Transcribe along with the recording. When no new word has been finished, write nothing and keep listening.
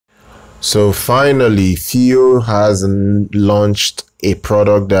So finally, Fiio has launched a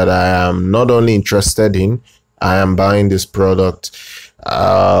product that I am not only interested in, I am buying this product,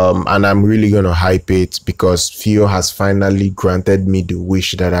 and I'm really going to hype it because Fiio has finally granted me the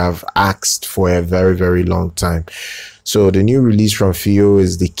wish that I've asked for a very, very long time. So the new release from Fiio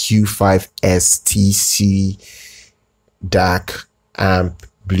is the Q5S TC DAC amp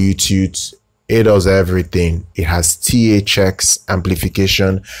Bluetooth. It does everything. It has THX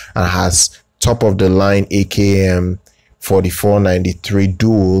amplification and has top of the line AKM4493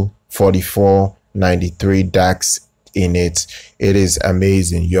 dual 4493 DACs in it. It is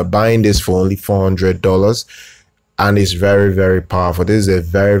amazing. You're buying this for only $400 and it's very, very powerful. This is a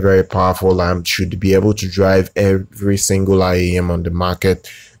very, very powerful amp. Should be able to drive every single IAM on the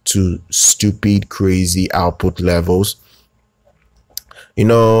market to stupid, crazy output levels. You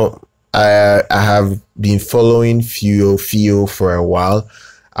know, I have been following Fiio for a while.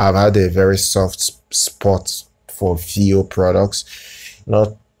 I've had a very soft spot for Fiio products,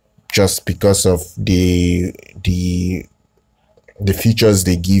 not just because of the features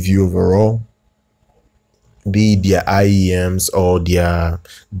they give you overall, be it their IEMs or their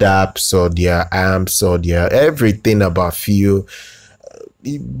DAPs or their amps or their everything about Fiio.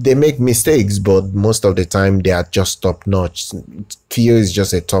 They make mistakes, but most of the time they are just top notch. Fiio is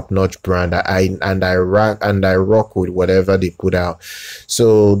just a top notch brand. I rock with whatever they put out.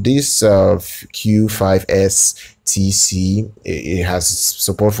 So this Q5S TC, it has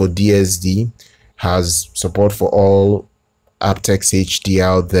support for DSD, has support for all aptX HD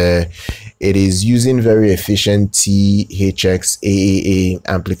out there. It is using very efficient THX AAA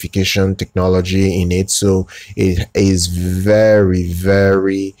amplification technology in it, so it is very,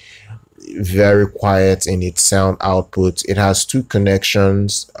 very, very quiet in its sound output. It has two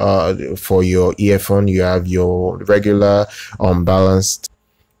connections for your earphone. You have your regular unbalanced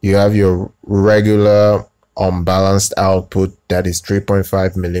output that is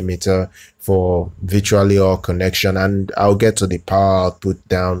 3.5 millimeter for virtually all connection, and I'll get to the power output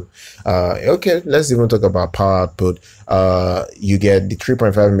down. Okay, let's even talk about power output. You get the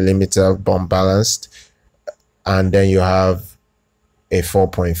 3.5 millimeter unbalanced, and then you have a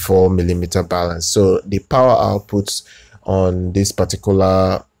 4.4 millimeter balance. So the power outputs on this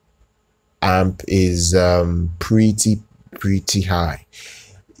particular amp is pretty high.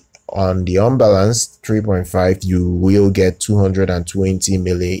 On the unbalanced 3.5, you will get 220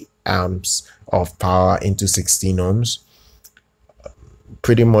 milliamps of power into 16 ohms.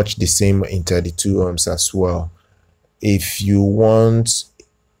 Pretty much the same in 32 ohms as well. If you want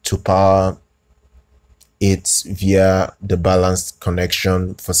to power it via the balanced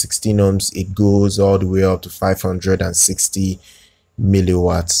connection for 16 ohms, it goes all the way up to 560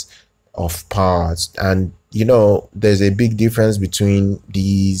 milliwatts of power. And you know, there's a big difference between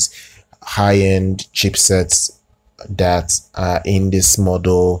these high-end chipsets that are in this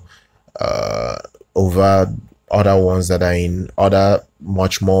model over other ones that are in other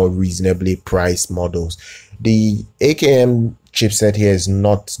much more reasonably priced models. The AKM chipset here is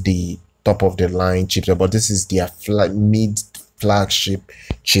not the top of the line chipset, but this is their mid flagship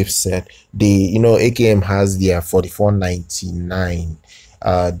chipset. AKM has their 4499.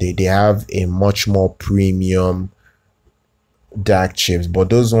 They have a much more premium DAC chips,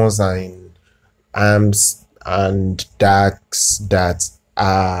 but those ones are in amps and DACs that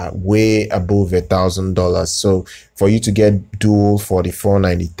are way above $1,000. So for you to get dual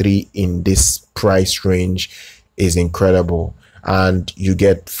 4493 in this price range is incredible, and you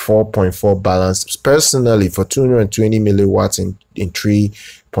get 4.4 balance. Personally, for 220 milliwatts in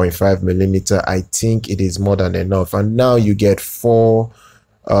 3.5 millimeter, I think it is more than enough. And now you get four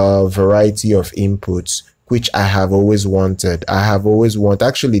variety of inputs, which I have always wanted.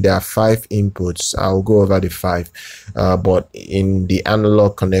 Actually, there are 5 inputs. I'll go over the 5, but in the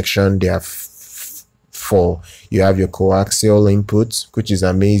analog connection there are 4. You have your coaxial input, which is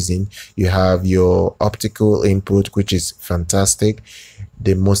amazing. You have your optical input, which is fantastic.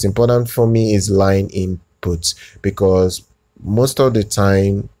 The most important for me is line inputs, because most of the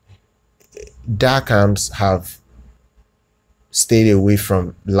time DAC amps have stayed away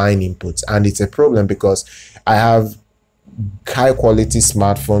from line inputs, and it's a problem because I have high quality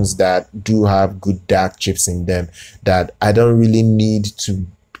smartphones that do have good DAC chips in them that I don't really need to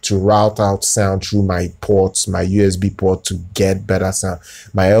route out sound through my ports, my USB port, to get better sound.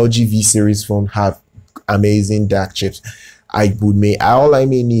 My LG V series phone have amazing DAC chips. All I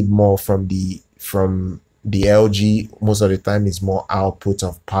may need more from the LG most of the time is more output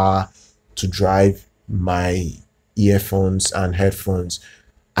of power to drive my earphones and headphones.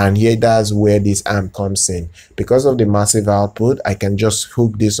 And here, that's where this amp comes in. Because of the massive output, I can just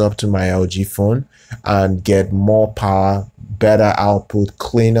hook this up to my LG phone and get more power, better output,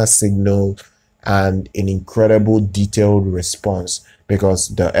 cleaner signal, and an incredible detailed response. Because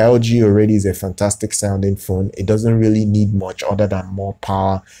the LG already is a fantastic sounding phone. It doesn't really need much other than more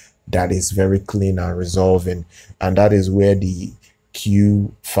power that is very clean and resolving. And that is where the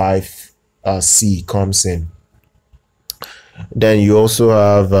Q5C comes in. Then you also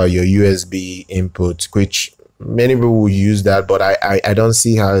have your USB input, which many people will use that, but I don't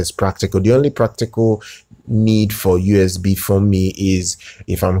see how it's practical. The only practical need for USB for me is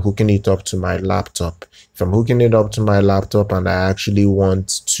if I'm hooking it up to my laptop. If I'm hooking it up to my laptop and I actually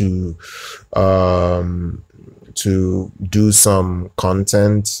want to do some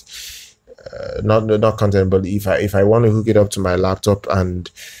content, not content, but if I want to hook it up to my laptop and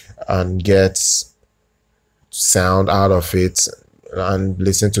get sound out of it and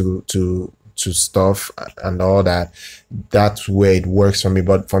listen to stuff and all that, that's where it works for me.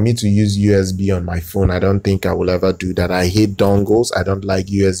 But for me to use USB on my phone, I don't think I will ever do that. I hate dongles. I don't like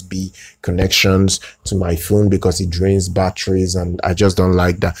USB connections to my phone because it drains batteries, and I just don't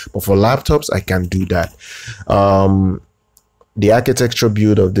like that. But for laptops, I can do that. The architecture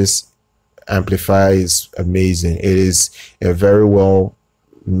build of this amplifier is amazing. It is a very well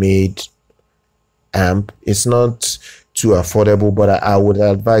made amp. It's not too affordable, but I would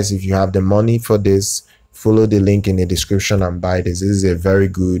advise, if you have the money for this, follow the link in the description and buy this. This is a very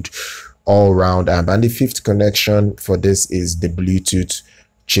good all-round amp. And the fifth connection for this is the Bluetooth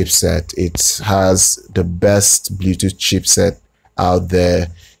chipset. It has the best Bluetooth chipset out there.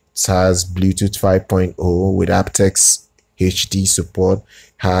 It has Bluetooth 5.0 with aptX HD support,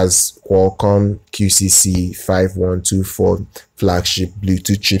 has Qualcomm QCC5124 flagship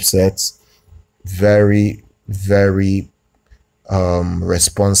Bluetooth chipsets. Very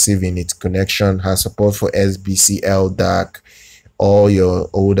responsive in its connection, has support for SBC DAC, all your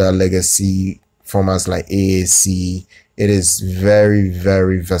older legacy formats like AAC. It is very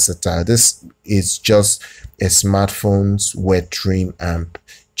versatile. This is just a smartphone's wet dream amp.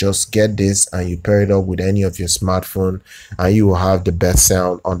 Just get this and you pair it up with any of your smartphone and you will have the best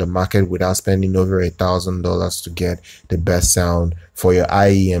sound on the market without spending over $1,000 to get the best sound for your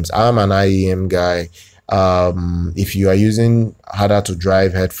IEMs. I'm an IEM guy. If you are using harder to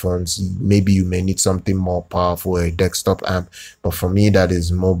drive headphones, maybe you may need something more powerful, a desktop amp. But for me, that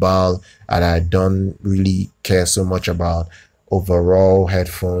is mobile, and I don't really care so much about overall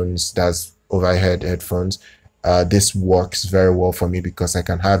headphones. That's overhead headphones. This works very well for me because I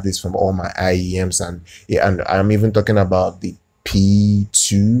can have this from all my IEMs, and I'm even talking about the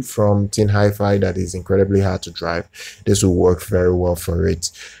P2 from TINHIFI that is incredibly hard to drive. This will work very well for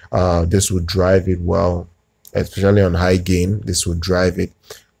it. This will drive it well, especially on high gain. This will drive it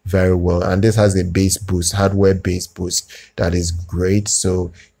very well, and this has a bass boost, hardware bass boost that is great,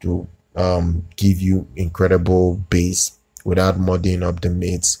 so to give you incredible bass without muddying up the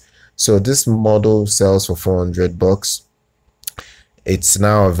mids. So this model sells for $400. It's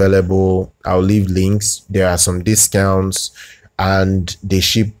now available. I'll leave links. There are some discounts, and they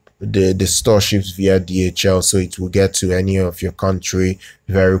ship, the store ships via DHL, so it will get to any of your country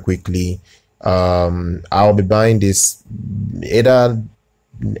very quickly. I'll be buying this either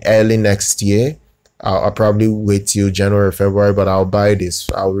early next year. I'll probably wait till January, February, but I'll buy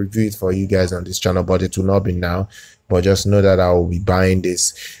this. I'll review it for you guys on this channel, but it will not be now. But just know that I will be buying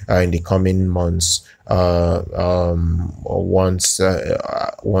this in the coming months. Once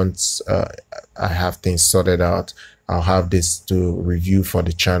I have things sorted out, I'll have this to review for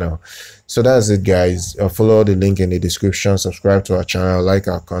the channel. So that's it, guys. Follow the link in the description, subscribe to our channel, like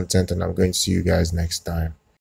our content, and I'm going to see you guys next time.